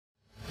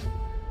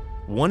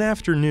One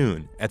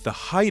afternoon, at the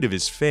height of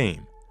his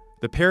fame,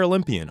 the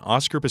Paralympian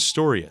Oscar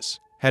Pistorius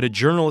had a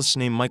journalist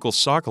named Michael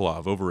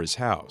Sokolov over his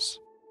house.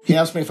 He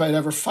asked me if I'd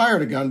ever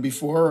fired a gun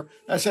before.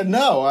 I said,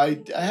 no,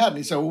 I hadn't.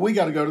 He said, well, we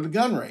got to go to the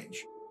gun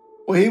range.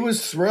 Well, he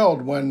was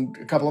thrilled when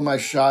a couple of my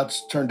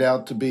shots turned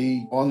out to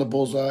be on the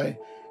bullseye.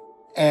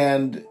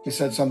 And he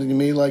said something to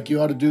me like, you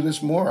ought to do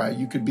this more.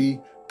 You could be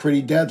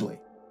pretty deadly.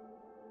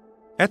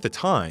 At the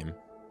time,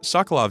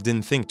 Sokolov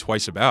didn't think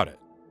twice about it.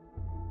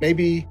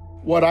 Maybe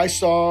what I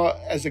saw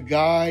as a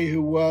guy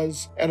who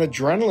was an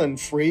adrenaline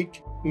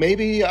freak,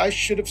 maybe I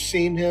should have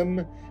seen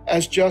him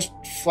as just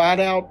flat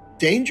out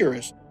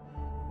dangerous.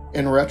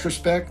 In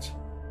retrospect,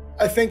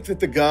 I think that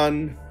the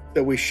gun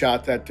that we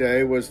shot that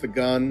day was the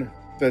gun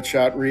that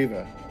shot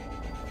Reeva.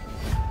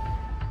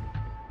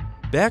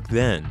 Back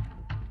then,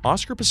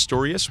 Oscar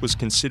Pistorius was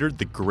considered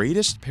the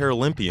greatest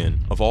Paralympian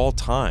of all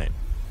time.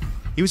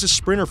 He was a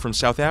sprinter from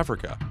South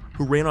Africa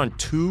who ran on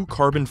 2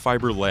 carbon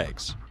fiber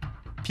legs.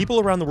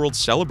 People around the world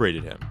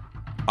celebrated him,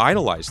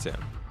 idolized him.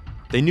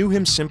 They knew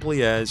him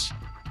simply as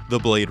the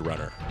Blade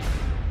Runner.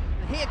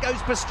 Here goes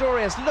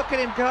Pistorius, look at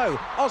him go.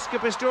 Oscar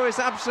Pistorius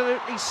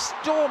absolutely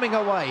storming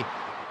away.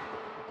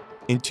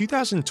 In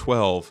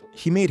 2012,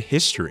 he made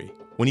history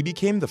when he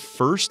became the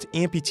first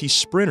amputee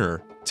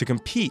sprinter to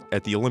compete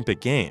at the Olympic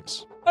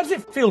Games. How does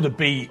it feel to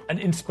be an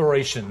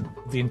inspiration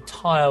the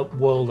entire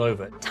world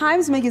over?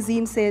 Times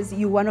magazine says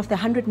you're one of the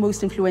 100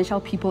 most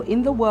influential people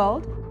in the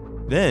world.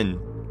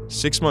 Then,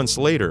 6 months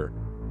later,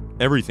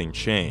 everything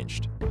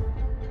changed.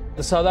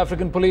 The South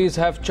African police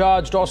have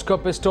charged Oscar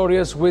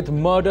Pistorius with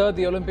murder.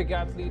 The Olympic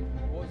athlete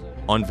was...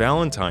 On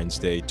Valentine's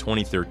Day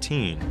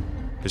 2013,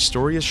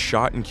 Pistorius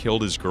shot and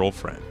killed his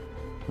girlfriend,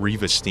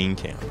 Reeva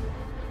Steenkamp.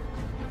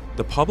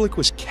 The public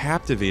was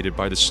captivated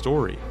by the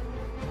story,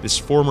 this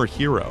former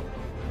hero,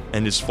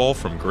 and his fall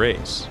from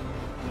grace.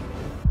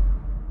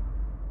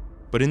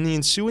 But in the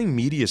ensuing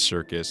media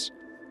circus,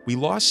 we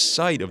lost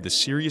sight of the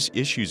serious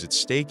issues at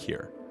stake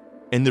here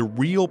and the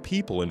real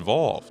people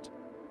involved.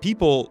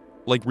 People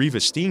like Reeva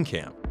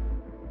Steenkamp.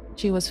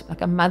 She was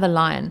like a mother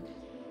lion.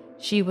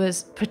 She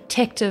was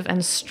protective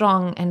and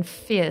strong and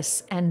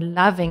fierce and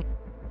loving.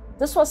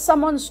 This was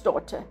someone's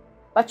daughter,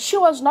 but she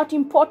was not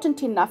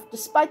important enough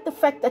despite the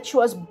fact that she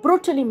was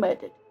brutally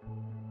murdered.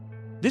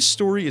 This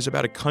story is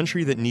about a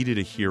country that needed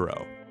a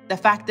hero. The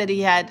fact that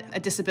he had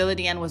a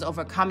disability and was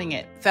overcoming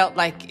it felt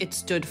like it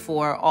stood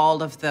for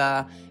all of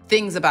the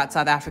things about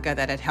South Africa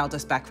that had held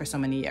us back for so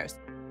many years.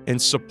 And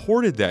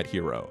supported that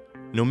hero,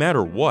 no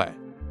matter what.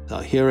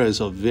 Our heroes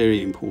are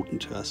very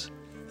important to us,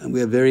 and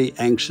we are very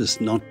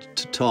anxious not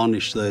to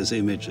tarnish those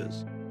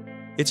images.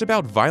 It's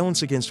about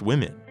violence against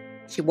women.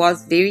 She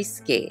was very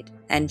scared,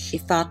 and she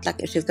felt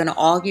like if she was going to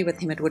argue with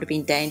him, it would have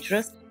been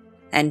dangerous,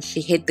 and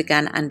she hid the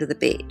gun under the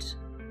bed.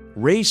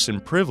 Race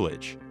and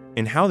privilege,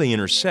 and how they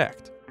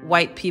intersect.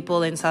 White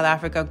people in South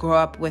Africa grew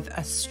up with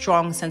a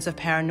strong sense of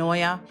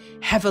paranoia,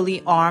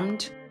 heavily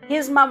armed.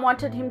 His mom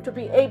wanted him to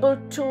be able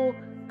to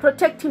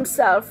protect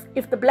himself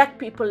if the black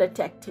people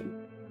attacked him.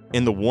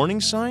 And the warning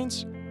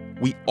signs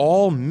we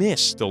all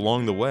missed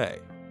along the way.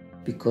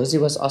 Because he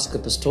was Oscar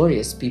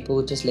Pistorius, people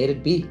would just let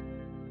it be.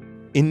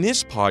 In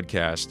this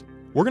podcast,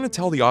 we're going to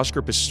tell the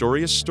Oscar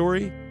Pistorius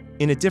story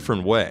in a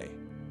different way.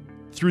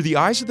 Through the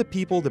eyes of the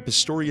people that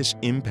Pistorius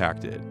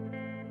impacted,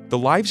 the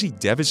lives he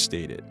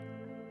devastated,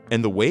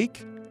 and the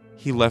wake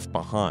he left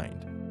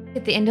behind.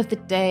 At the end of the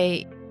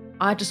day,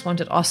 I just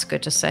wanted Oscar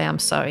to say, I'm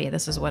sorry,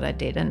 this is what I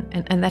did,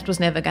 and that was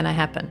never going to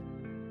happen.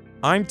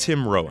 I'm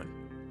Tim Rohan,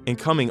 and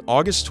coming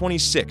August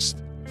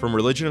 26th from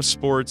Religion of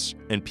Sports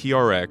and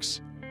PRX,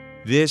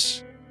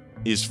 this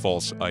is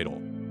False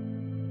Idol.